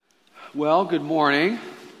Well, good morning.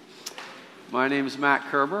 My name is Matt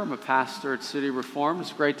Kerber. I'm a pastor at City Reform.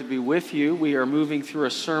 It's great to be with you. We are moving through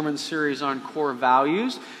a sermon series on core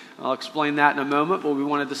values. I'll explain that in a moment, but we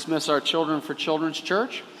want to dismiss our children for Children's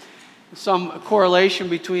Church. Some correlation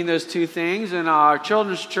between those two things. In our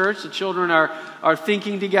Children's Church, the children are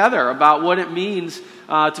thinking together about what it means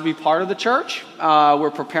to be part of the church.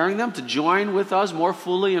 We're preparing them to join with us more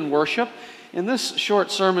fully in worship. In this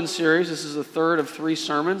short sermon series, this is the third of 3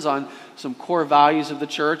 sermons on some core values of the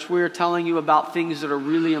church. We are telling you about things that are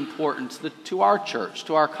really important to our church,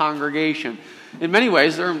 to our congregation. In many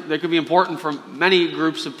ways, they could be important for many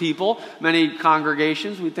groups of people, many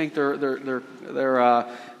congregations. We think they're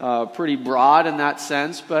pretty broad in that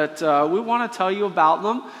sense, but we want to tell you about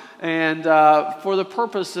them, and for the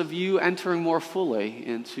purpose of you entering more fully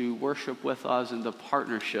into worship with us and the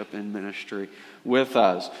partnership in ministry with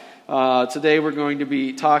us. Today we're going to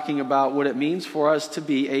be talking about what it means for us to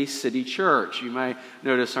be a city church. You may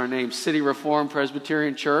notice our name, City Reform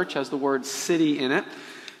Presbyterian Church, has the word city in it.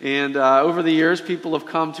 And over the years, people have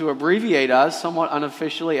come to abbreviate us somewhat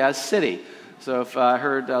unofficially as city. So if I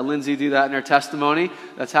heard Lindsay do that in her testimony,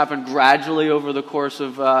 that's happened gradually over the course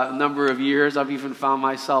of a number of years. I've even found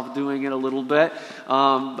myself doing it a little bit. But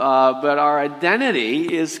our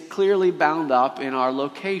identity is clearly bound up in our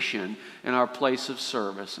location, in our place of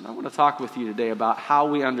service. And I want to talk with you today about how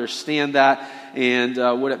we understand that and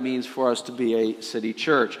what it means for us to be a city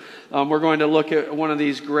church. We're going to look at one of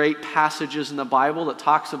these great passages in the Bible that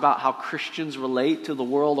talks about how Christians relate to the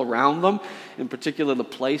world around them, in particular the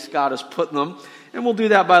place God has put them. And we'll do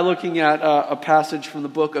that by looking at a passage from the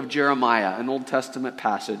book of Jeremiah, an Old Testament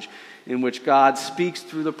passage in which God speaks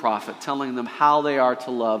through the prophet, telling them how they are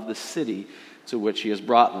to love the city to which he has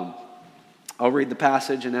brought them. I'll read the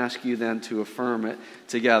passage and ask you then to affirm it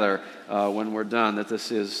together when we're done, that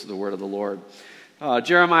this is the word of the Lord.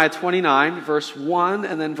 Jeremiah 29, verse 1,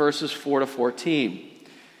 and then verses 4 to 14.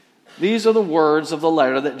 These are the words of the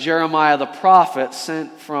letter that Jeremiah the prophet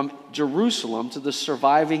sent from Jerusalem to the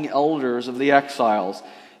surviving elders of the exiles,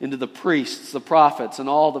 and to the priests, the prophets, and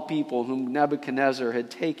all the people whom Nebuchadnezzar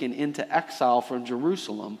had taken into exile from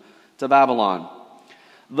Jerusalem to Babylon.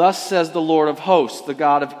 Thus says the Lord of hosts, the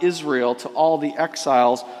God of Israel, to all the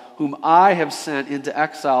exiles whom I have sent into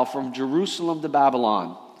exile from Jerusalem to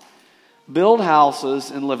Babylon. Build houses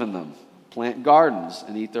and live in them. Plant gardens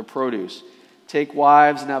and eat their produce. Take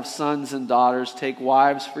wives and have sons and daughters. Take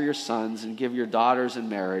wives for your sons and give your daughters in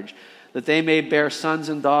marriage, that they may bear sons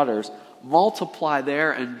and daughters. Multiply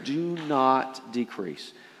there and do not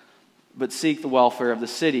decrease. But seek the welfare of the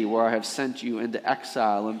city where I have sent you into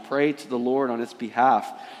exile, and pray to the Lord on its behalf.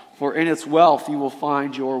 For in its wealth you will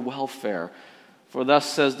find your welfare. For thus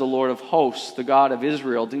says the Lord of hosts, the God of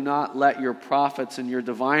Israel, do not let your prophets and your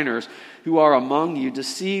diviners who are among you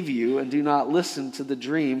deceive you, and do not listen to the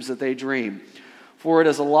dreams that they dream. For it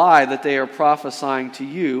is a lie that they are prophesying to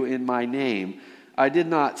you in my name. I did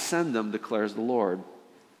not send them, declares the Lord.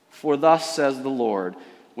 For thus says the Lord,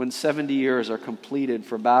 when 70 years are completed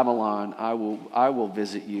for Babylon, I will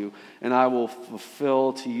visit you, and I will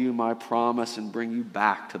fulfill to you my promise and bring you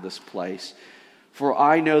back to this place. For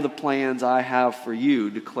I know the plans I have for you,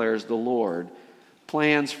 declares the Lord,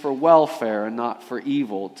 plans for welfare and not for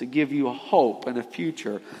evil, to give you a hope and a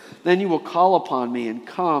future. Then you will call upon me and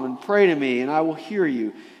come and pray to me, and I will hear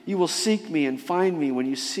you. You will seek me and find me when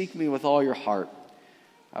you seek me with all your heart.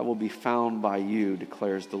 I will be found by you,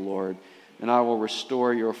 declares the Lord. And I will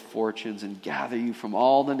restore your fortunes and gather you from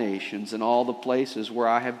all the nations and all the places where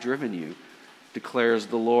I have driven you, declares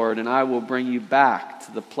the Lord. And I will bring you back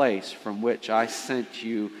to the place from which I sent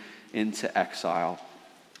you into exile.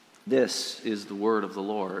 This is the word of the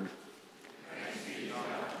Lord.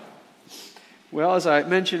 Well, as I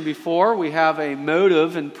mentioned before, we have a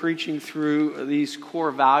motive in preaching through these core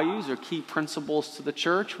values or key principles to the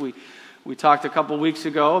church. We talked a couple weeks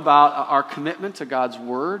ago about our commitment to God's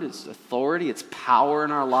Word, its authority, its power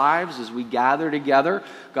in our lives. As we gather together,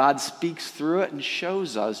 God speaks through it and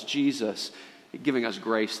shows us Jesus, giving us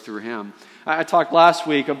grace through Him. I talked last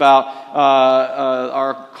week about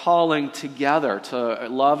our calling together to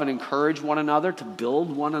love and encourage one another, to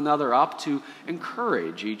build one another up, to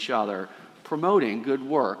encourage each other, promoting good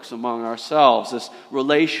works among ourselves, this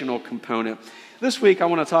relational component. This week I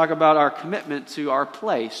want to talk about our commitment to our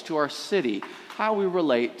place, to our city, how we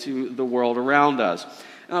relate to the world around us.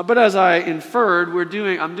 But as I inferred, we're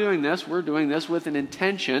doing this with an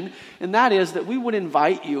intention, and that is that we would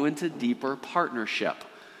invite you into deeper partnership.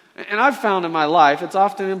 And I've found in my life it's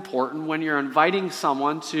often important when you're inviting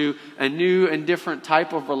someone to a new and different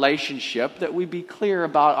type of relationship that we be clear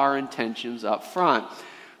about our intentions up front.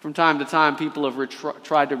 From time to time, people have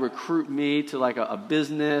tried to recruit me to like a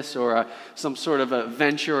business or some sort of a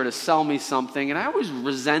venture or to sell me something, and I always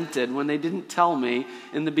resented when they didn't tell me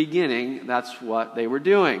in the beginning that's what they were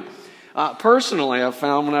doing. Personally, I've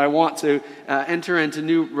found when I want to enter into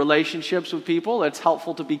new relationships with people, it's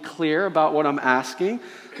helpful to be clear about what I'm asking.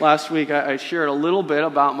 Last week, I shared a little bit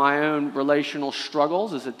about my own relational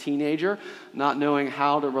struggles as a teenager, not knowing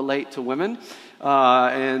how to relate to women.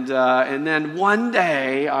 And then one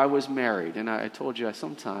day, I was married. And I told you I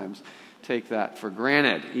sometimes take that for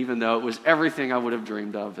granted, even though it was everything I would have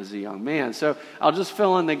dreamed of as a young man. So I'll just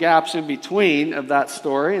fill in the gaps in between of that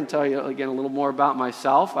story and tell you, again, a little more about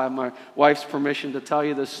myself. I have my wife's permission to tell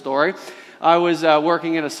you this story. I was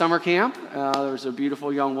working in a summer camp. There was a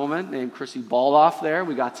beautiful young woman named Chrissy Baldoff there.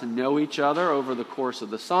 We got to know each other over the course of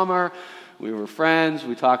the summer. We were friends.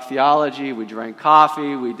 We talked theology. We drank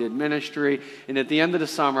coffee. We did ministry. And at the end of the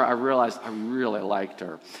summer, I realized I really liked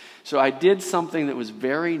her. So I did something that was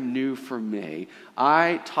very new for me.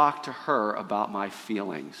 I talked to her about my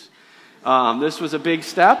feelings. This was a big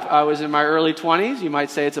step. I was in my early 20s. You might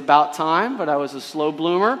say it's about time, but I was a slow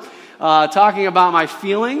bloomer. Talking about my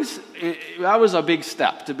feelings, that was a big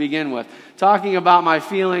step to begin with. Talking about my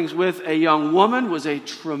feelings with a young woman was a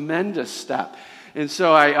tremendous step. And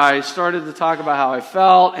so I started to talk about how I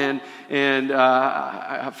felt, and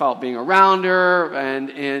I felt being around her,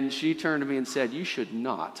 and she turned to me and said, "You should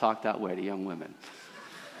not talk that way to young women."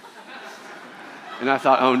 And I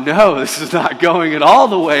thought, oh no, this is not going at all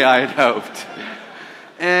the way I had hoped.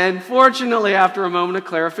 And fortunately, after a moment of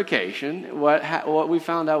clarification, what we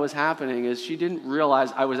found out was happening is she didn't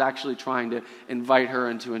realize I was actually trying to invite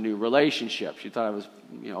her into a new relationship. She thought I was,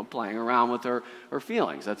 playing around with her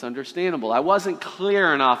feelings. That's understandable. I wasn't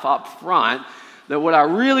clear enough up front that what I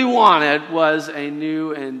really wanted was a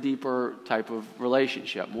new and deeper type of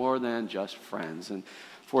relationship, more than just friends. And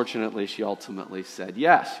fortunately, she ultimately said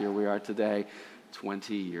yes. Here we are today,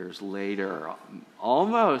 20 years later,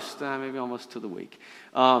 maybe almost to the week.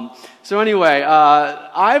 So anyway,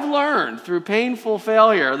 I've learned through painful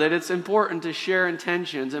failure that it's important to share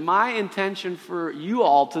intentions. And my intention for you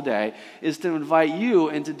all today is to invite you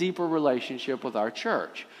into deeper relationship with our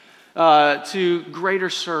church, to greater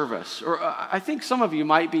service. Or I think some of you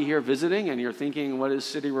might be here visiting and you're thinking, what is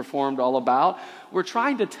City Reformed all about? We're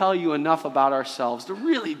trying to tell you enough about ourselves, the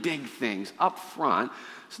really big things up front,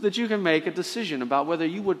 so that you can make a decision about whether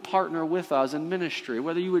you would partner with us in ministry,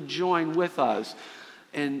 whether you would join with us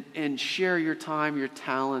and share your time, your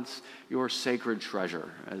talents, your sacred treasure,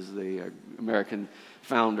 as the American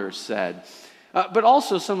founders said. But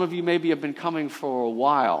also some of you maybe have been coming for a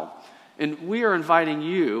while, and we are inviting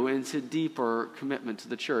you into deeper commitment to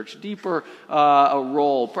the church, deeper a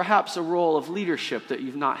role, perhaps a role of leadership that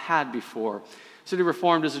you've not had before. City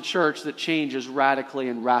Reformed is a church that changes radically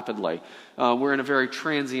and rapidly. We're in a very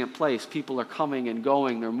transient place. People are coming and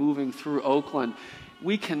going. They're moving through Oakland.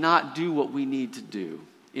 We cannot do what we need to do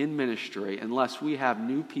in ministry unless we have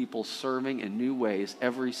new people serving in new ways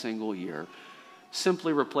every single year,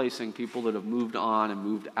 simply replacing people that have moved on and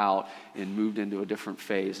moved out and moved into a different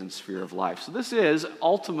phase and sphere of life. So this is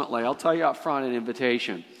ultimately, I'll tell you up front, an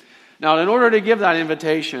invitation. Now, in order to give that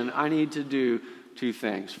invitation, I need to do two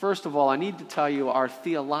things. First of all, I need to tell you our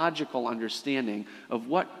theological understanding of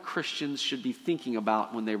what Christians should be thinking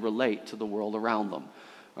about when they relate to the world around them.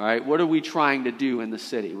 All right, what are we trying to do in the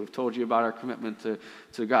city? We've told you about our commitment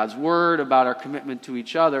to God's Word, about our commitment to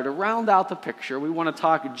each other. To round out the picture, we want to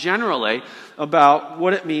talk generally about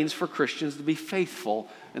what it means for Christians to be faithful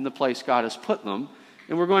in the place God has put them.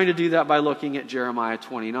 And we're going to do that by looking at Jeremiah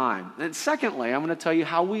 29. And secondly, I'm going to tell you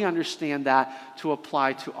how we understand that to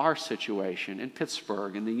apply to our situation in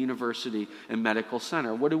Pittsburgh, in the University and Medical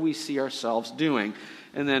Center. What do we see ourselves doing?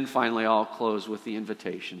 And then finally, I'll close with the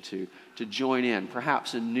invitation to join in,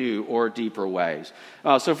 perhaps in new or deeper ways.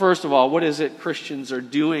 So first of all, what is it Christians are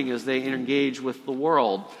doing as they engage with the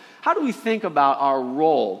world? How do we think about our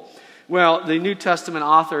role? Well, the New Testament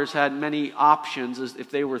authors had many options as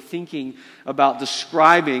if they were thinking about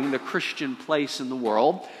describing the Christian place in the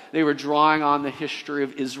world. They were drawing on the history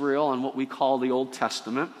of Israel and what we call the Old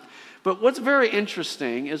Testament. But what's very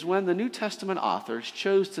interesting is when the New Testament authors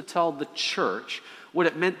chose to tell the church what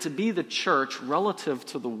it meant to be the church relative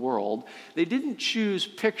to the world, they didn't choose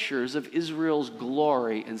pictures of Israel's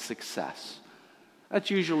glory and success. That's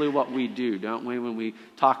usually what we do, don't we? When we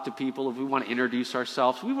talk to people, if we want to introduce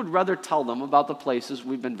ourselves, we would rather tell them about the places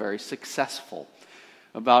we've been very successful,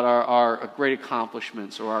 about our great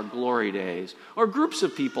accomplishments or our glory days. Or groups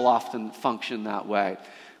of people often function that way.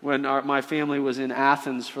 when my family was in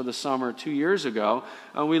Athens for the summer 2 years ago,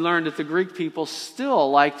 we learned that the Greek people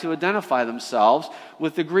still like to identify themselves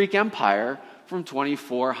with the Greek Empire from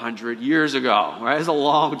 2,400 years ago, right? It's a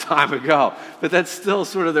long time ago. But that's still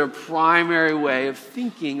sort of their primary way of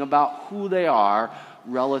thinking about who they are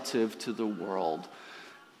relative to the world.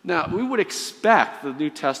 Now, we would expect the New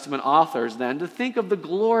Testament authors then to think of the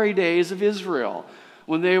glory days of Israel,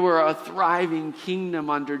 when they were a thriving kingdom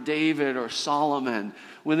under David or Solomon,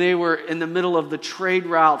 when they were in the middle of the trade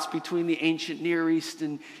routes between the ancient Near East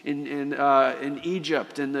and in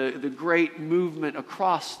Egypt, and the great movement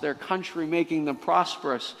across their country, making them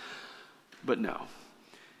prosperous. But no.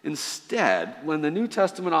 Instead, when the New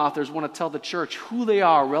Testament authors want to tell the church who they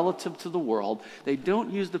are relative to the world, they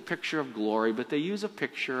don't use the picture of glory, but they use a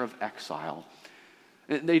picture of exile.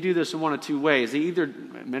 And they do this in one of two ways. They either,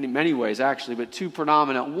 many ways actually, but two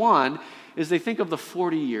predominant. One is they think of the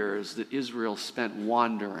 40 years that Israel spent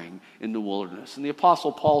wandering in the wilderness. And the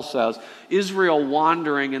Apostle Paul says, Israel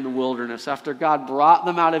wandering in the wilderness after God brought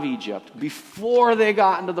them out of Egypt, before they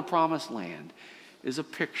got into the promised land, is a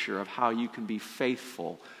picture of how you can be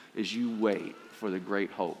faithful as you wait for the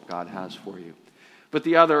great hope God has for you. But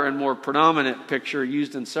the other and more predominant picture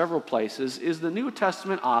used in several places is the New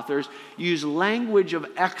Testament authors use language of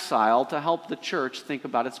exile to help the church think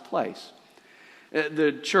about its place.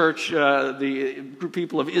 The church, the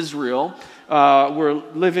people of Israel, were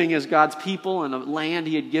living as God's people in a land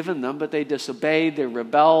He had given them, but they disobeyed, they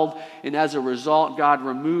rebelled, and as a result, God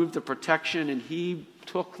removed the protection and He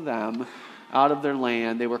took them out of their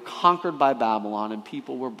land. They were conquered by Babylon, and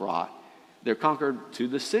people were brought. They're conquered to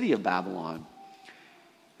the city of Babylon.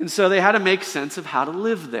 And so they had to make sense of how to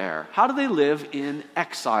live there. How do they live in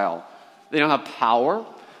exile? They don't have power.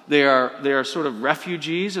 They are sort of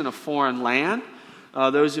refugees in a foreign land.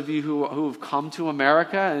 Those of you who have come to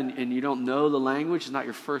America and you don't know the language, it's not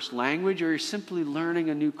your first language, or you're simply learning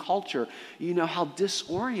a new culture, you know how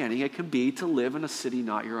disorienting it can be to live in a city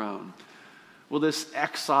not your own. Well, this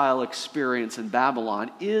exile experience in Babylon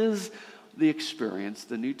is the experience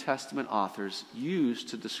the New Testament authors use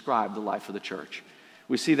to describe the life of the church.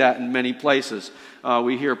 We see that in many places.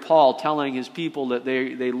 We hear Paul telling his people that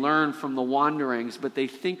they learn from the wanderings, but they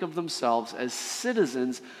think of themselves as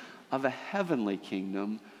citizens of a heavenly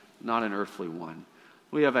kingdom, not an earthly one.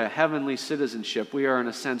 We have a heavenly citizenship. We are, in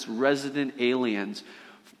a sense, resident aliens,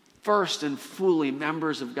 first and fully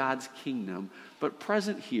members of God's kingdom, but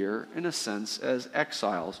present here, in a sense, as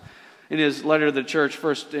exiles. In his letter to the church,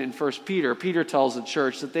 in 1 Peter, Peter tells the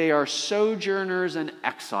church that they are sojourners and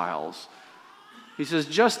exiles. He says,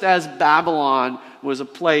 just as Babylon was a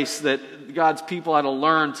place that God's people had to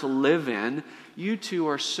learn to live in, you too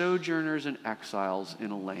are sojourners and exiles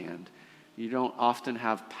in a land. You don't often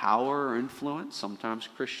have power or influence. Sometimes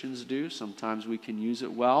Christians do. Sometimes we can use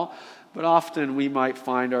it well. But often we might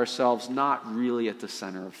find ourselves not really at the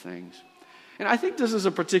center of things. And I think this is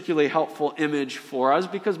a particularly helpful image for us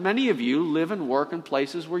because many of you live and work in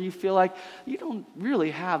places where you feel like you don't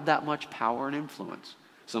really have that much power and influence.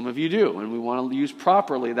 Some of you do, and we want to use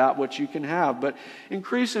properly that which you can have. But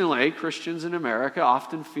increasingly, Christians in America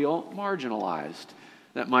often feel marginalized.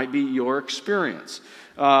 That might be your experience.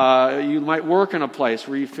 You might work in a place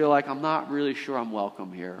where you feel like, I'm not really sure I'm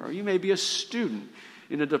welcome here. Or you may be a student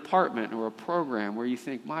in a department or a program where you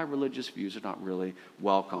think, my religious views are not really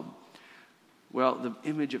welcome. Well, the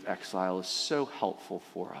image of exile is so helpful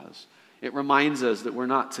for us. It reminds us that we're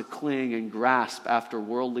not to cling and grasp after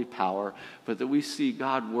worldly power, but that we see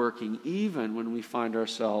God working even when we find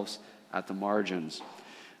ourselves at the margins.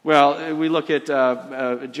 Well, we look at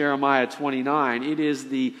Jeremiah 29. It is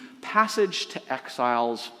the passage to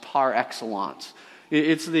exiles par excellence.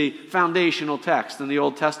 It's the foundational text in the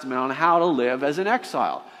Old Testament on how to live as an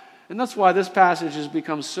exile. And that's why this passage has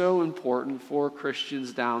become so important for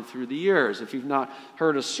Christians down through the years. If you've not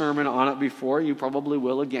heard a sermon on it before, you probably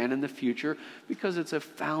will again in the future because it's a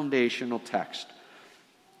foundational text.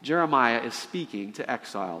 Jeremiah is speaking to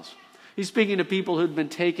exiles. He's speaking to people who'd been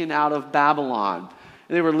taken out of Babylon.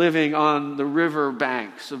 They were living on the river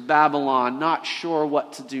banks of Babylon, not sure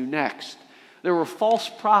what to do next. There were false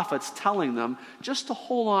prophets telling them just to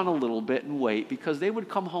hold on a little bit and wait because they would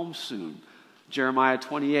come home soon. Jeremiah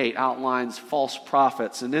 28 outlines false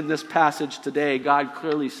prophets. And in this passage today, God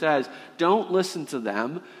clearly says, don't listen to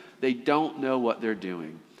them. They don't know what they're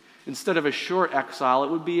doing. Instead of a short exile, it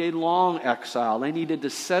would be a long exile. They needed to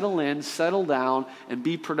settle in, settle down, and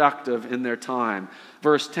be productive in their time.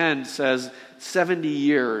 Verse 10 says 70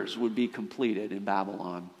 years would be completed in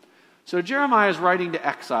Babylon. So Jeremiah is writing to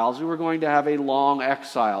exiles who were going to have a long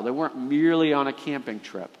exile. They weren't merely on a camping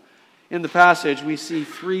trip. In the passage, we see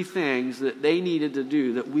three things that they needed to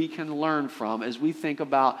do that we can learn from as we think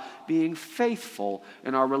about being faithful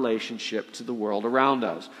in our relationship to the world around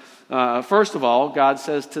us. First of all, God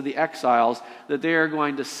says to the exiles that they are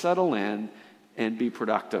going to settle in and be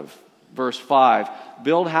productive. Verse 5,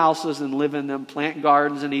 build houses and live in them, plant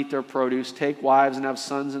gardens and eat their produce, take wives and have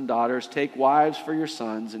sons and daughters, take wives for your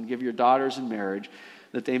sons and give your daughters in marriage,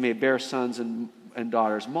 that they may bear sons and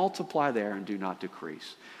daughters. Multiply there and do not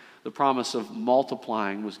decrease. The promise of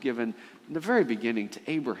multiplying was given in the very beginning to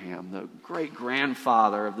Abraham, the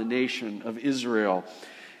great-grandfather of the nation of Israel.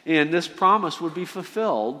 And this promise would be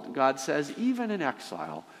fulfilled, God says, even in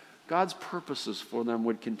exile. God's purposes for them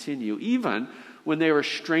would continue, even when they were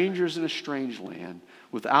strangers in a strange land,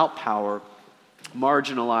 without power,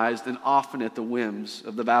 marginalized, and often at the whims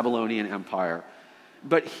of the Babylonian Empire.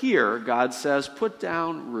 But here, God says, put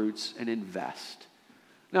down roots and invest.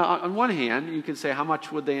 Now, on one hand, you can say, how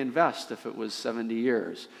much would they invest if it was 70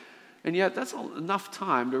 years? And yet, that's enough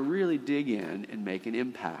time to really dig in and make an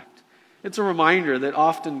impact. It's a reminder that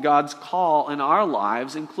often God's call in our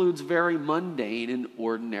lives includes very mundane and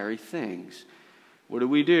ordinary things. What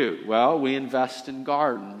do? Well, we invest in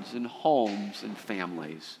gardens, in homes, and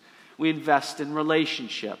families. We invest in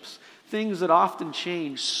relationships, things that often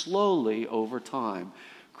change slowly over time.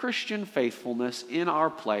 Christian faithfulness in our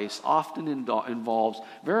place often involves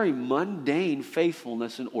very mundane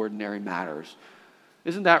faithfulness in ordinary matters.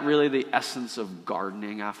 Isn't that really the essence of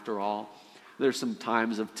gardening, after all? There's some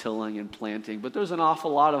times of tilling and planting, but there's an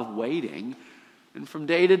awful lot of waiting. And from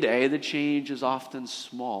day to day, the change is often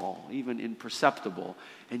small, even imperceptible.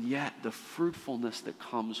 And yet, the fruitfulness that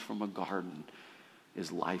comes from a garden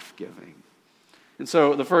is life-giving. And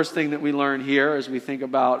so the first thing that we learn here as we think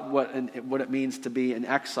about what it means to be an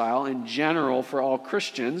exile in general for all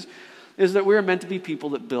Christians is that we are meant to be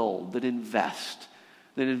people that build, that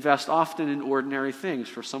invest often in ordinary things.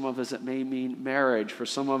 For some of us, it may mean marriage. For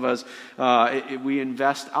some of us, we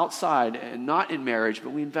invest outside, and not in marriage,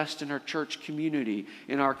 but we invest in our church community.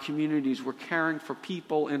 In our communities, we're caring for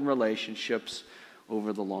people in relationships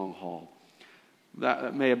over the long haul.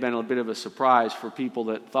 That may have been a bit of a surprise for people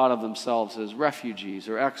that thought of themselves as refugees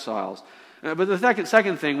or exiles. But the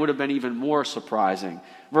second thing would have been even more surprising.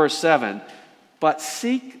 Verse 7, but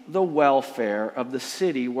seek the welfare of the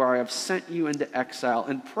city where I have sent you into exile,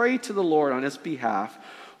 and pray to the Lord on its behalf,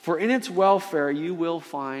 for in its welfare you will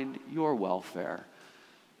find your welfare.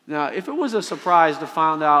 Now, if it was a surprise to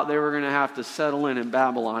find out they were going to have to settle in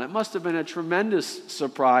Babylon, it must have been a tremendous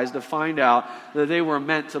surprise to find out that they were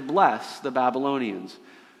meant to bless the Babylonians.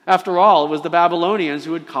 After all, it was the Babylonians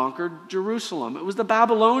who had conquered Jerusalem. It was the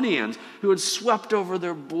Babylonians who had swept over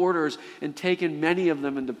their borders and taken many of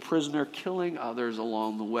them into prisoner, killing others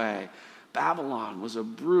along the way. Babylon was a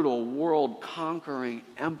brutal, world-conquering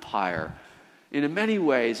empire. And in many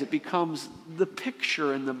ways, it becomes the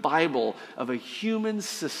picture in the Bible of a human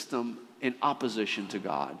system in opposition to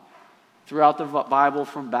God. Throughout the Bible,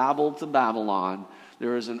 from Babel to Babylon,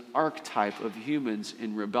 there is an archetype of humans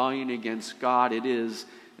in rebellion against God. It is,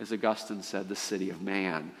 as Augustine said, the city of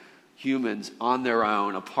man. Humans on their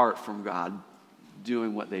own, apart from God,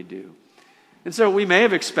 doing what they do. And so we may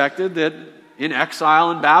have expected that in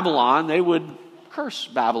exile in Babylon, they would curse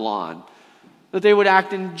Babylon, that they would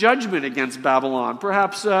act in judgment against Babylon,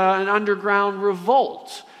 perhaps an underground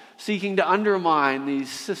revolt seeking to undermine these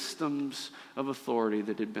systems of authority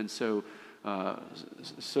that had been so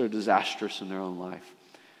disastrous in their own life.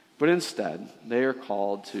 But instead, they are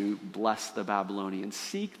called to bless the Babylonians,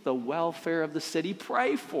 seek the welfare of the city,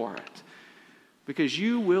 pray for it, because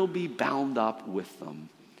you will be bound up with them.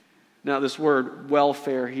 Now, this word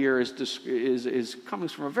welfare here is coming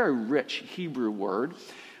from a very rich Hebrew word.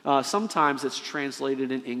 Sometimes it's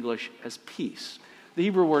translated in English as peace. The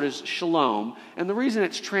Hebrew word is shalom, and the reason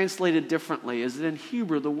it's translated differently is that in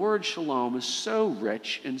Hebrew, the word shalom is so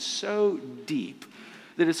rich and so deep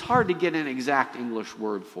that it's hard to get an exact English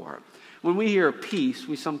word for it. When we hear peace,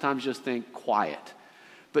 we sometimes just think quiet.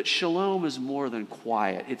 But shalom is more than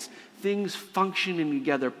quiet. It's things functioning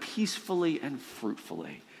together peacefully and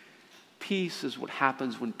fruitfully. Peace is what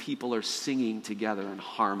happens when people are singing together in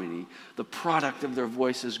harmony. The product of their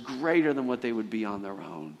voice is greater than what they would be on their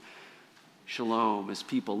own. Shalom is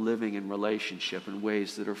people living in relationship in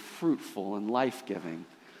ways that are fruitful and life-giving.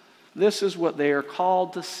 This is what they are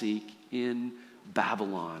called to seek in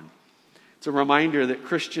Babylon. It's a reminder that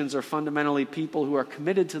Christians are fundamentally people who are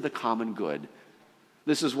committed to the common good.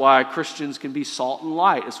 This is why Christians can be salt and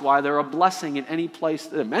light. It's why they're a blessing in any place.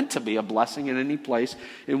 They're meant to be a blessing in any place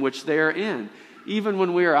in which they are in. Even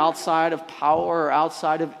when we are outside of power or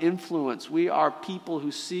outside of influence, we are people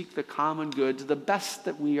who seek the common good to the best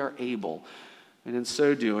that we are able. And in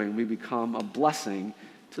so doing, we become a blessing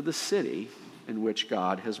to the city in which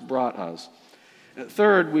God has brought us.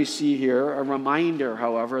 Third, we see here a reminder,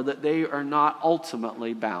 however, that they are not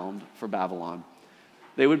ultimately bound for Babylon.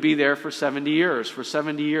 They would be there for 70 years. For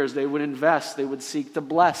 70 years, they would invest. They would seek to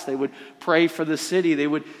bless. They would pray for the city. They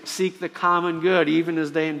would seek the common good, even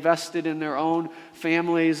as they invested in their own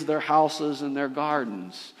families, their houses, and their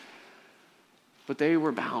gardens. But they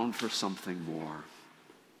were bound for something more.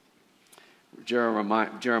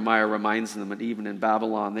 Jeremiah reminds them that even in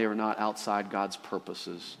Babylon, they were not outside God's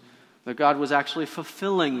purposes. That God was actually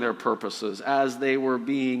fulfilling their purposes as they were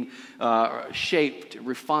being shaped,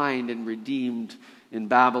 refined, and redeemed in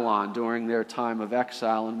Babylon during their time of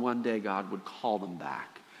exile. And one day God would call them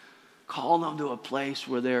back. Call them to a place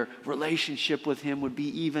where their relationship with Him would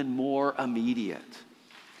be even more immediate.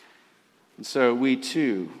 And so we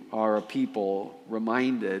too are a people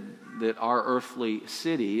reminded that our earthly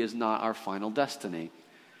city is not our final destiny.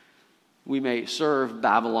 We may serve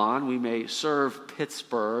Babylon, we may serve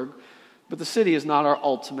Pittsburgh, but the city is not our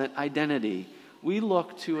ultimate identity. We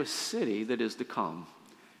look to a city that is to come.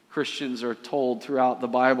 Christians are told throughout the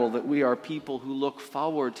Bible that we are people who look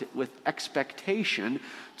forward to, with expectation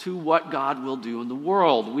to what God will do in the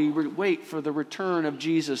world. We wait for the return of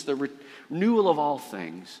Jesus, the renewal of all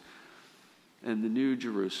things, and the new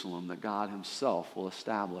Jerusalem that God Himself will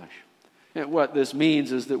establish. And what this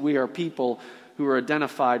means is that we are people who are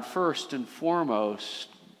identified first and foremost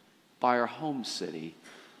by our home city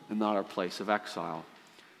and not our place of exile.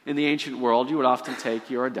 In the ancient world, you would often take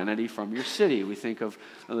your identity from your city. We think of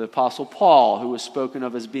the Apostle Paul, who was spoken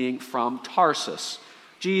of as being from Tarsus,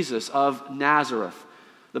 Jesus of Nazareth,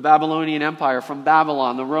 the Babylonian Empire from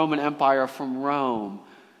Babylon, the Roman Empire from Rome.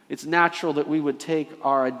 It's natural that we would take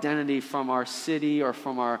our identity from our city or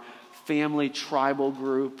from our family tribal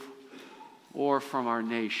group or from our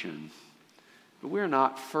nation. But we're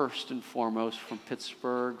not first and foremost from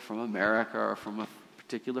Pittsburgh, from America, or from a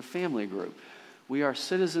particular family group. We are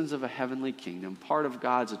citizens of a heavenly kingdom, part of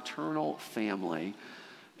God's eternal family,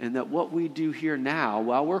 and that what we do here now,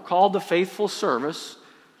 while we're called to faithful service,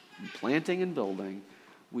 planting and building,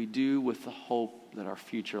 we do with the hope that our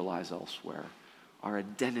future lies elsewhere. Our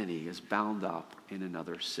identity is bound up in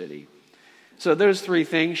another city. So those three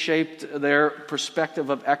things shaped their perspective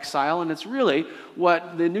of exile, and it's really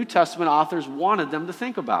what the New Testament authors wanted them to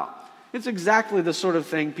think about. It's exactly the sort of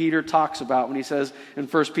thing Peter talks about when he says in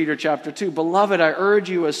 1 Peter chapter 2, "Beloved, I urge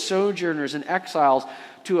you as sojourners and exiles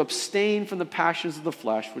to abstain from the passions of the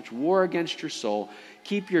flesh, which war against your soul.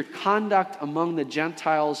 Keep your conduct among the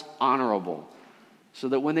Gentiles honorable, so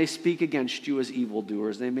that when they speak against you as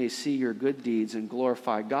evildoers, they may see your good deeds and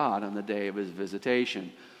glorify God on the day of His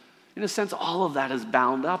visitation." In a sense, all of that is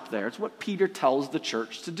bound up there. It's what Peter tells the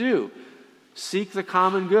church to do. Seek the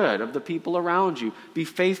common good of the people around you. Be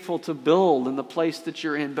faithful to build in the place that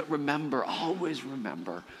you're in. But remember, always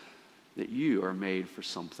remember, that you are made for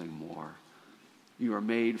something more. You are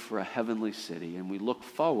made for a heavenly city, and we look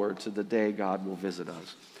forward to the day God will visit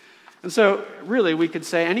us. And so, really, we could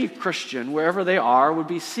say any Christian, wherever they are, would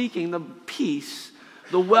be seeking the peace,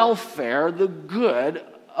 the welfare, the good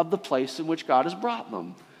of the place in which God has brought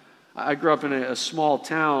them. I grew up in a small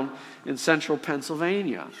town in central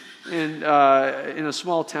Pennsylvania. And in a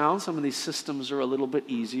small town, some of these systems are a little bit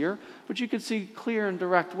easier, but you could see clear and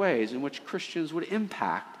direct ways in which Christians would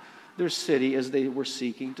impact their city as they were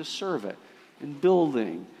seeking to serve it, and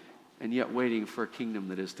building, and yet waiting for a kingdom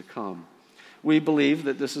that is to come. We believe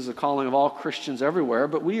that this is a calling of all Christians everywhere,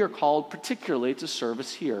 but we are called particularly to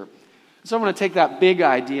service here. So I want to take that big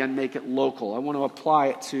idea and make it local. I want to apply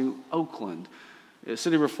it to Oakland.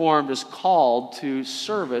 City Reformed is called to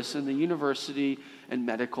service in the University and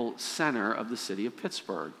Medical Center of the city of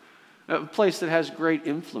Pittsburgh, a place that has great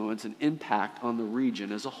influence and impact on the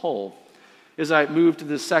region as a whole. As I move to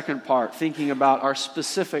the second part, thinking about our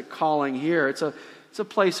specific calling here, it's a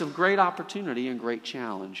place of great opportunity and great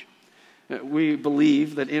challenge. We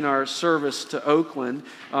believe that in our service to Oakland,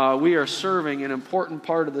 we are serving an important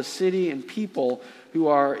part of the city and people who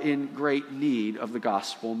are in great need of the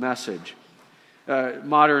gospel message.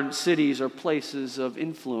 Modern cities are places of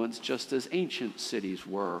influence just as ancient cities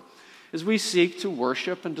were. As we seek to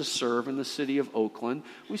worship and to serve in the city of Oakland,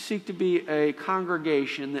 we seek to be a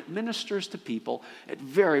congregation that ministers to people at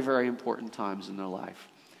very, very important times in their life.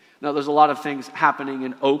 Now, there's a lot of things happening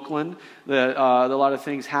in Oakland, a lot of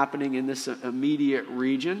things happening in this immediate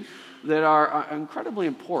region that are incredibly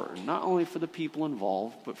important, not only for the people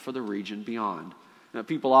involved, but for the region beyond. Now,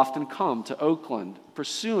 people often come to Oakland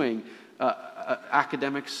pursuing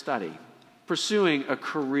academic study, pursuing a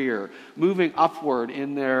career, moving upward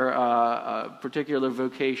in their particular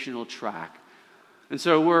vocational track. And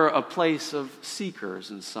so we're a place of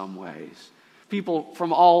seekers in some ways. People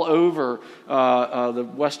from all over the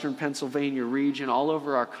western Pennsylvania region, all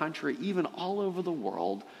over our country, even all over the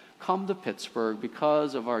world, come to Pittsburgh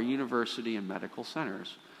because of our university and medical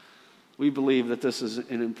centers. We believe that this is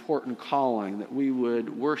an important calling, that we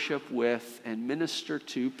would worship with and minister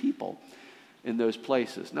to people in those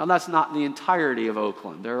places. Now, that's not the entirety of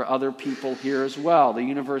Oakland. There are other people here as well. The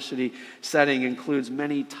university setting includes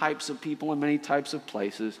many types of people and many types of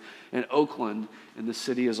places. And Oakland, and the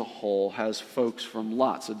city as a whole, has folks from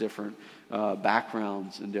lots of different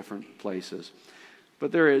backgrounds and different places.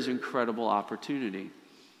 But there is incredible opportunity.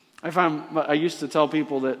 I used to tell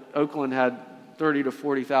people that Oakland had 30 to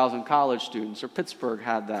 40,000 college students, or Pittsburgh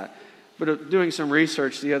had that. But doing some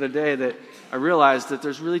research the other day, that I realized that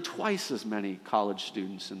there's really twice as many college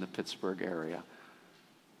students in the Pittsburgh area.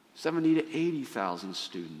 70 to 80,000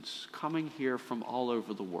 students coming here from all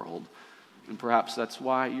over the world. And perhaps that's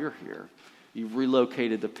why you're here. You've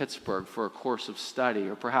relocated to Pittsburgh for a course of study,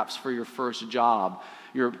 or perhaps for your first job.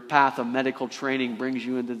 Your path of medical training brings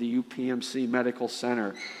you into the UPMC Medical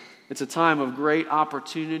Center. It's a time of great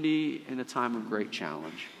opportunity and a time of great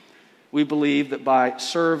challenge. We believe that by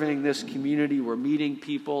serving this community, we're meeting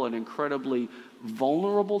people in incredibly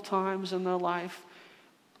vulnerable times in their life,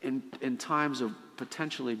 in times of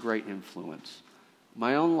potentially great influence.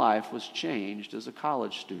 My own life was changed as a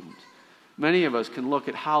college student. Many of us can look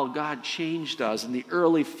at how God changed us in the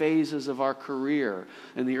early phases of our career,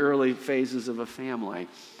 in the early phases of a family.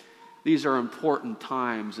 These are important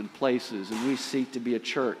times and places, and we seek to be a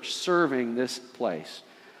church serving this place.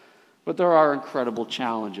 But there are incredible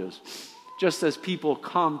challenges. Just as people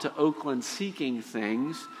come to Oakland seeking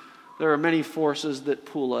things, there are many forces that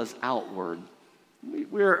pull us outward.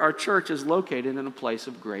 Our church is located in a place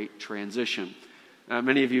of great transition.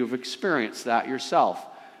 Many of you have experienced that yourself.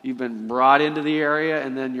 You've been brought into the area,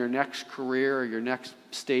 and then your next career or your next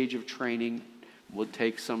stage of training will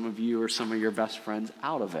take some of you or some of your best friends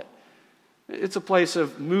out of it. It's a place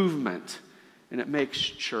of movement, and it makes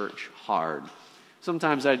church hard.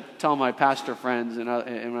 Sometimes I tell my pastor friends, and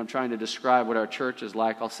when I'm trying to describe what our church is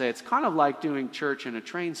like, I'll say it's kind of like doing church in a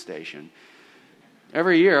train station.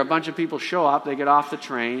 Every year, a bunch of people show up, they get off the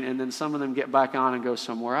train, and then some of them get back on and go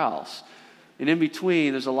somewhere else. And in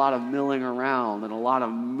between, there's a lot of milling around and a lot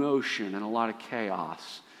of motion and a lot of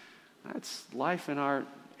chaos. That's life in our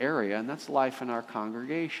area, and that's life in our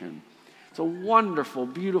congregation. It's a wonderful,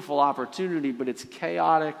 beautiful opportunity, but it's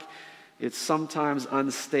chaotic, it's sometimes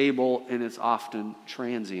unstable, and it's often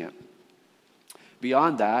transient.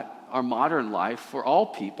 Beyond that, our modern life for all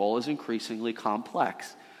people is increasingly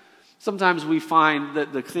complex. Sometimes we find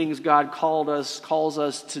that the things God calls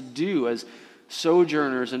us to do as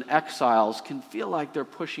sojourners and exiles can feel like they're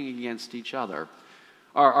pushing against each other.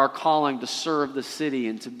 Our calling to serve the city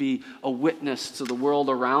and to be a witness to the world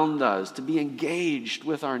around us, to be engaged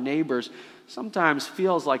with our neighbors, sometimes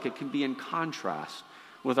feels like it can be in contrast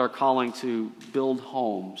with our calling to build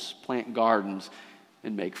homes, plant gardens,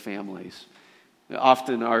 and make families.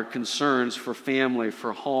 Often our concerns for family,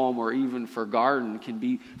 for home, or even for garden can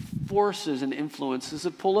be forces and influences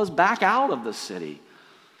that pull us back out of the city.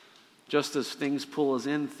 Just as things pull us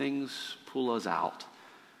in, things pull us out.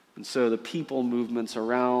 And so the people movements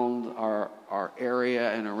around our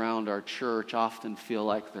area and around our church often feel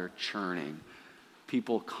like they're churning.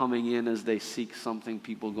 People coming in as they seek something,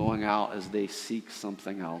 people going out as they seek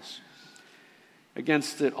something else.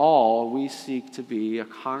 Against it all, we seek to be a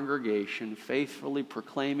congregation faithfully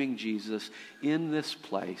proclaiming Jesus in this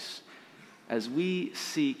place as we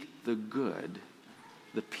seek the good,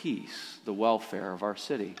 the peace, the welfare of our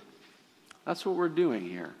city. That's what we're doing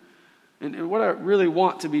here. And what I really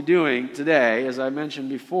want to be doing today, as I mentioned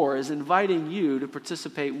before, is inviting you to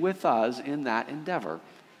participate with us in that endeavor.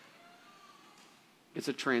 It's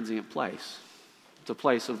a transient place. It's a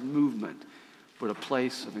place of movement, but a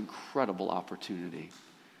place of incredible opportunity.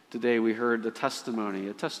 Today we heard a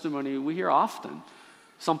testimony we hear often,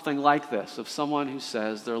 something like this, of someone who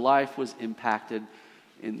says their life was impacted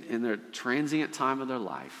in their transient time of their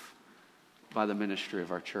life by the ministry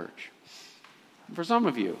of our church. For some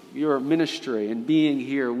of you, your ministry and being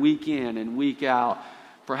here week in and week out,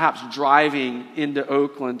 perhaps driving into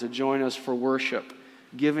Oakland to join us for worship,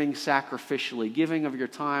 giving sacrificially, giving of your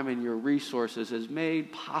time and your resources has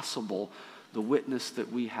made possible the witness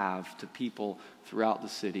that we have to people throughout the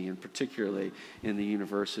city, and particularly in the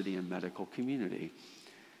university and medical community.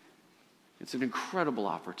 It's an incredible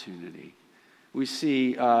opportunity. We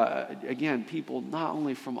see, again, people not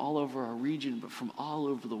only from all over our region, but from all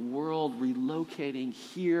over the world relocating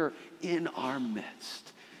here in our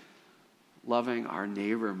midst. Loving our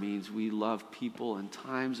neighbor means we love people in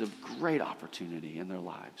times of great opportunity in their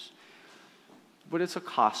lives. But it's a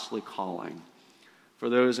costly calling. For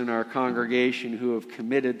those in our congregation who have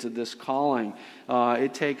committed to this calling,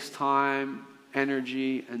 it takes time,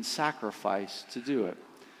 energy, and sacrifice to do it.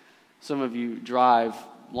 Some of you drive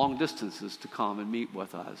long distances to come and meet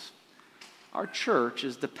with us. Our church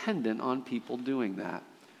is dependent on people doing that.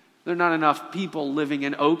 There are not enough people living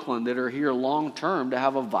in Oakland that are here long term to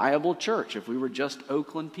have a viable church if we were just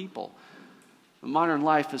Oakland people. Modern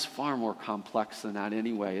life is far more complex than that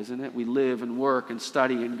anyway, isn't it? We live and work and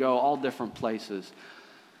study and go all different places.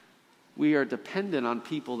 We are dependent on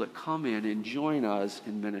people that come in and join us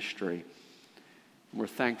in ministry. We're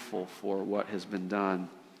thankful for what has been done.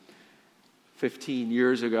 15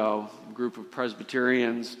 years ago, a group of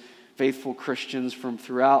Presbyterians, faithful Christians from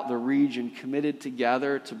throughout the region, committed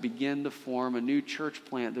together to begin to form a new church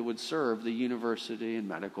plant that would serve the university and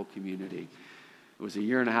medical community. It was a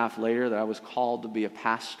year and a half later that I was called to be a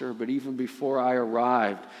pastor, but even before I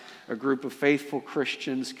arrived, a group of faithful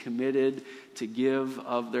Christians committed to give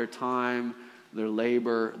of their time, their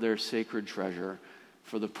labor, their sacred treasure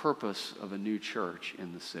for the purpose of a new church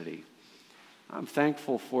in the city. I'm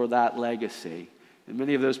thankful for that legacy, and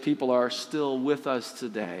many of those people are still with us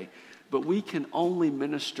today. But we can only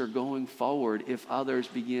minister going forward if others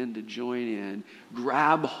begin to join in,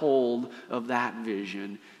 grab hold of that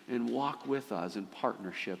vision, and walk with us in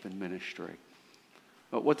partnership and ministry.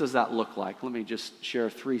 But what does that look like? Let me just share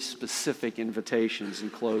 3 specific invitations in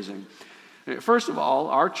closing. First of all,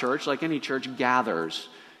 our church, like any church, gathers.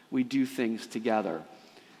 We do things together.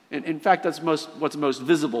 And in fact, that's what's most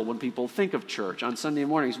visible when people think of church. On Sunday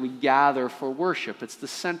mornings, we gather for worship. It's the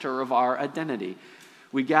center of our identity.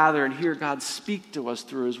 We gather and hear God speak to us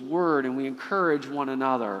through His Word, and we encourage one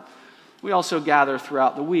another. We also gather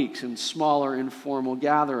throughout the weeks in smaller informal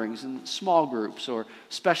gatherings, in small groups or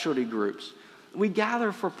specialty groups. We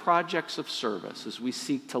gather for projects of service as we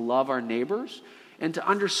seek to love our neighbors and to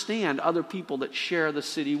understand other people that share the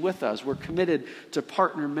city with us. We're committed to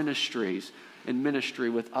partner ministries and ministry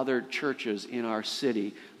with other churches in our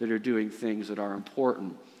city that are doing things that are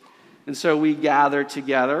important. And so we gather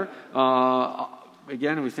together.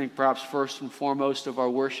 Again, we think perhaps first and foremost of our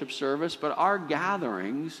worship service, but our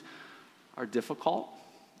gatherings are difficult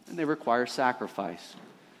and they require sacrifice.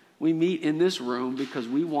 We meet in this room because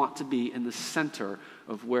we want to be in the center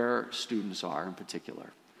of where students are in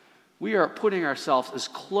particular. We are putting ourselves as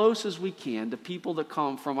close as we can to people that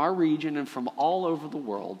come from our region and from all over the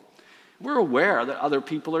world. We're aware that other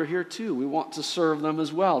people are here too. We want to serve them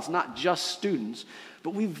as well. It's not just students,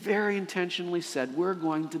 but we very intentionally said we're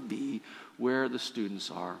going to be where the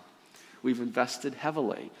students are. We've invested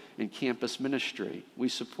heavily in campus ministry. We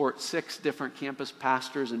support 6 different campus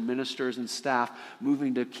pastors and ministers and staff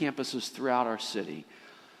moving to campuses throughout our city,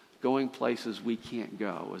 going places we can't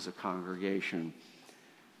go as a congregation.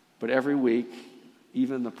 But every week,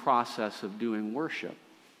 even the process of doing worship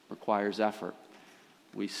requires effort.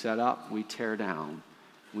 We set up, we tear down.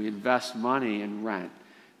 We invest money in rent.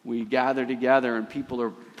 We gather together and people are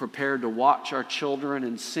prepared to watch our children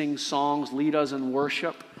and sing songs, lead us in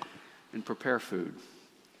worship, and prepare food.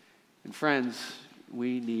 And friends,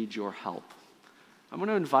 we need your help. I'm going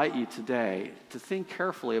to invite you today to think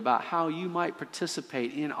carefully about how you might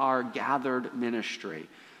participate in our gathered ministry.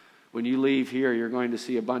 When you leave here, you're going to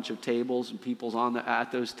see a bunch of tables and people's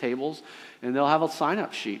at those tables, and they'll have a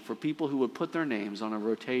sign-up sheet for people who would put their names on a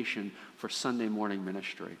rotation for Sunday morning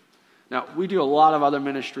ministry. Now, we do a lot of other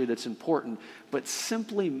ministry that's important, but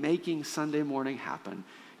simply making Sunday morning happen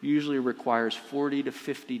usually requires 40 to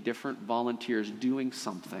 50 different volunteers doing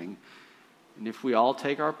something. And if we all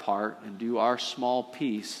take our part and do our small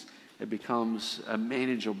piece, it becomes a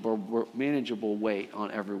manageable weight on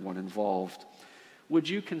everyone involved. Would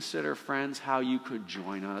you consider, friends, how you could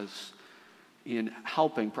join us in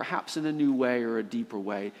helping, perhaps in a new way or a deeper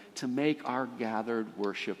way, to make our gathered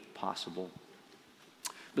worship possible?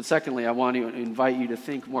 But secondly, I want to invite you to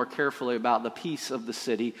think more carefully about the peace of the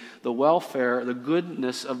city, the welfare, the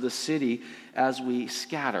goodness of the city as we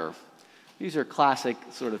scatter. These are classic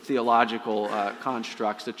sort of theological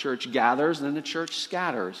constructs. The church gathers, and then the church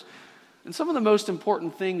scatters. And some of the most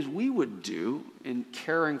important things we would do in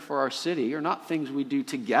caring for our city are not things we do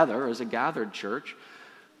together as a gathered church,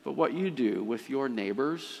 but what you do with your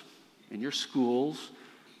neighbors, in your schools,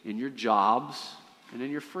 in your jobs, and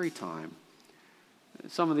in your free time.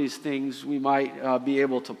 Some of these things we might be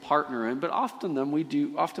able to partner in, but often we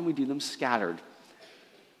do them scattered.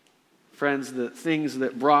 Friends, the things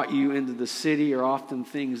that brought you into the city are often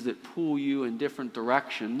things that pull you in different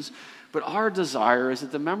directions. But our desire is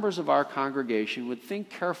that the members of our congregation would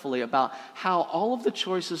think carefully about how all of the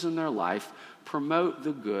choices in their life promote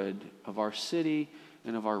the good of our city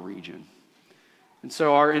and of our region. And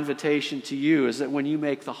so our invitation to you is that when you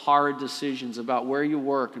make the hard decisions about where you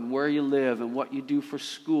work and where you live and what you do for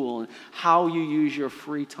school and how you use your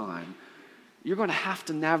free time, you're going to have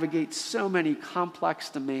to navigate so many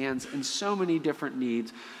complex demands and so many different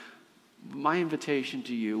needs. My invitation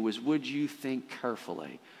to you was, would you think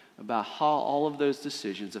carefully about how all of those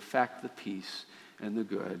decisions affect the peace and the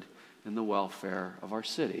good and the welfare of our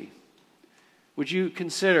city? Would you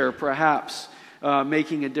consider perhaps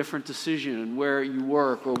making a different decision in where you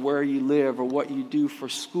work or where you live or what you do for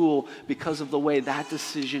school because of the way that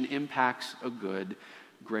decision impacts a good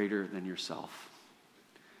greater than yourself?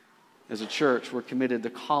 As a church, we're committed to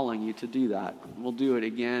calling you to do that. We'll do it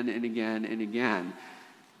again and again and again.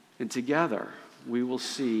 And together, we will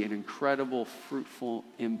see an incredible, fruitful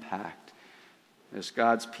impact as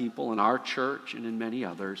God's people in our church and in many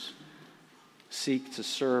others seek to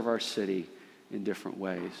serve our city in different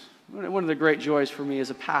ways. One of the great joys for me as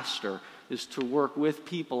a pastor is to work with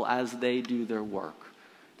people as they do their work,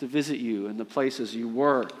 to visit you in the places you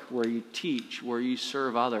work, where you teach, where you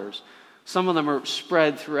serve others. Some of them are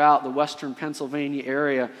spread throughout the western Pennsylvania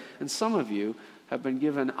area, and some of you have been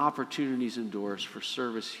given opportunities and doors for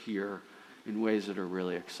service here in ways that are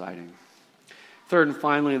really exciting. Third and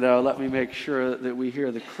finally, though, let me make sure that we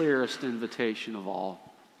hear the clearest invitation of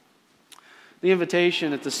all. The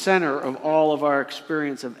invitation at the center of all of our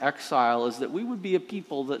experience of exile is that we would be a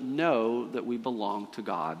people that know that we belong to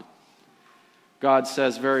God. God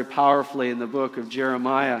says very powerfully in the book of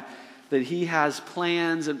Jeremiah that he has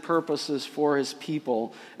plans and purposes for his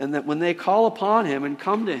people, and that when they call upon him and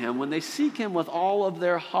come to him, when they seek him with all of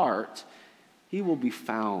their heart, he will be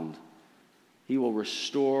found. He will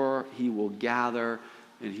restore, he will gather,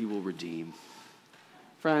 and he will redeem.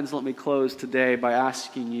 Friends, let me close today by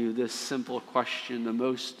asking you this simple question, the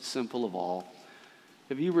most simple of all.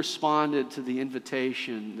 Have you responded to the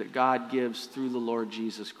invitation that God gives through the Lord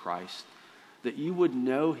Jesus Christ, that you would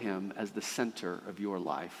know him as the center of your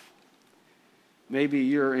life? Maybe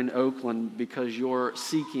you're in Oakland because you're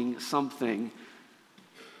seeking something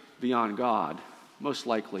beyond God. Most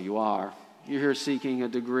likely you are. You're here seeking a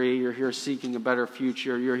degree. You're here seeking a better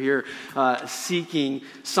future. You're here seeking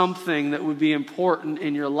something that would be important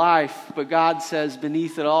in your life. But God says,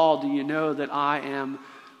 beneath it all, do you know that I am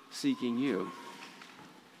seeking you?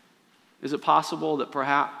 Is it possible that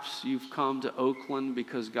perhaps you've come to Oakland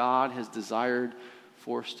because God has desired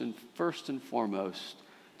first and foremost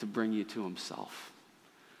to bring you to himself?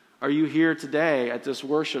 Are you here today at this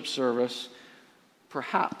worship service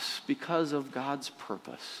perhaps because of God's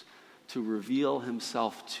purpose to reveal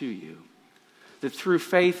himself to you? That through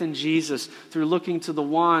faith in Jesus, through looking to the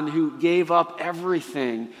one who gave up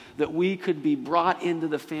everything, that we could be brought into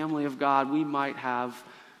the family of God, we might have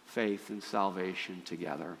faith and salvation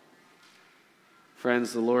together.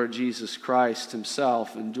 Friends, the Lord Jesus Christ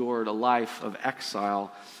himself endured a life of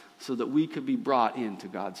exile so that we could be brought into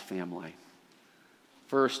God's family.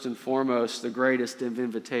 First and foremost, the greatest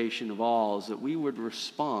invitation of all is that we would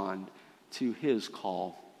respond to his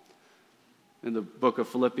call. In the book of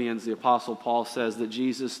Philippians, the Apostle Paul says that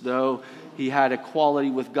Jesus, though he had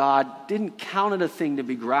equality with God, didn't count it a thing to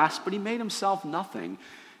be grasped, but he made himself nothing.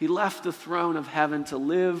 He left the throne of heaven to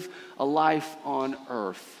live a life on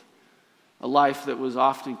earth, a life that was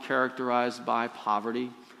often characterized by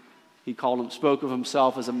poverty. He spoke of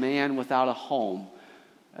himself as a man without a home.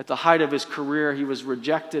 At the height of his career, he was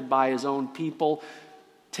rejected by his own people,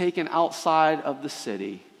 taken outside of the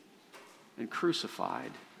city, and crucified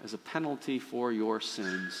as a penalty for your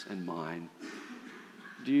sins and mine.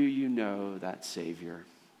 Do you know that Savior?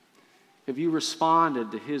 Have you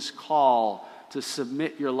responded to his call to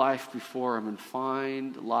submit your life before him and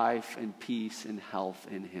find life and peace and health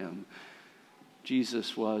in him?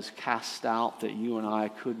 Jesus was cast out that you and I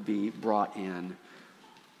could be brought in.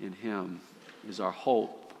 In him is our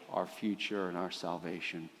hope, our future, and our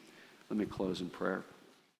salvation. Let me close in prayer.